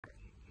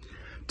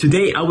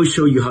Today I will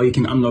show you how you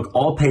can unlock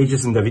all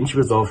pages in DaVinci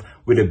Resolve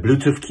with a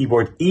Bluetooth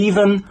keyboard,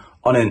 even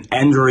on an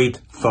Android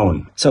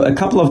phone. So a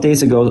couple of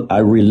days ago, I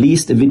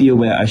released a video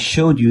where I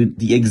showed you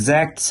the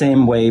exact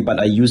same way, but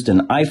I used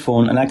an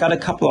iPhone, and I got a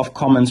couple of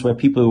comments where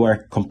people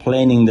were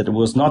complaining that it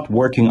was not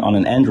working on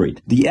an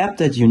Android. The app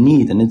that you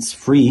need, and it's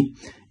free,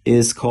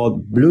 is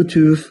called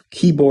Bluetooth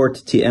Keyboard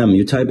TM.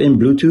 You type in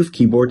Bluetooth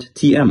Keyboard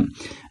TM,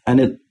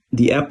 and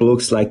the app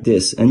looks like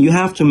this, and you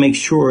have to make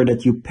sure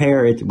that you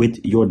pair it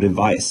with your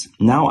device.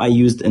 Now I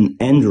used an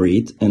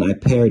Android and I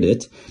paired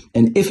it,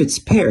 and if it's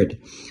paired,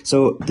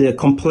 so the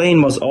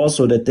complaint was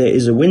also that there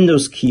is a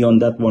Windows key on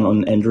that one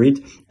on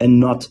Android and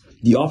not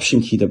the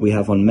option key that we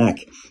have on Mac,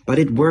 but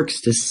it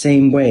works the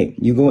same way.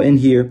 You go in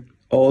here,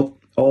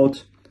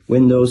 Alt,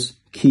 Windows,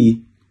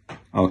 key,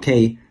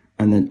 okay,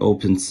 and it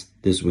opens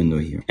this window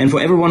here. And for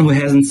everyone who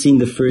hasn't seen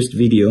the first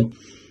video,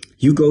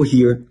 you go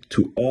here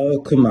to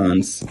all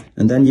commands,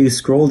 and then you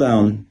scroll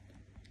down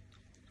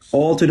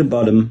all to the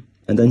bottom,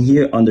 and then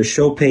here under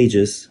show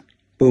pages,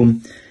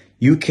 boom,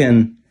 you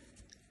can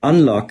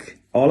unlock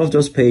all of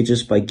those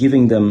pages by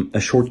giving them a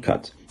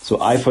shortcut.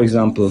 So I, for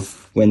example,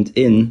 went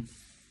in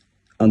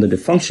under the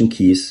function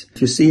keys.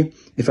 You see,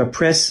 if I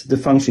press the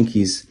function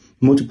keys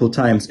multiple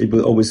times, it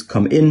will always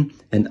come in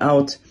and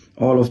out,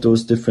 all of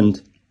those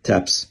different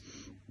tabs.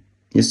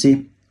 You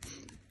see,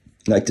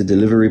 like the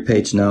delivery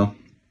page now.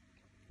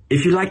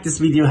 If you like this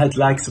video, hit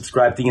like,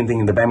 subscribe, ding and ding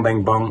in the bang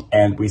bang bong,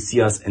 and we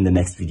see us in the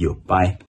next video. Bye.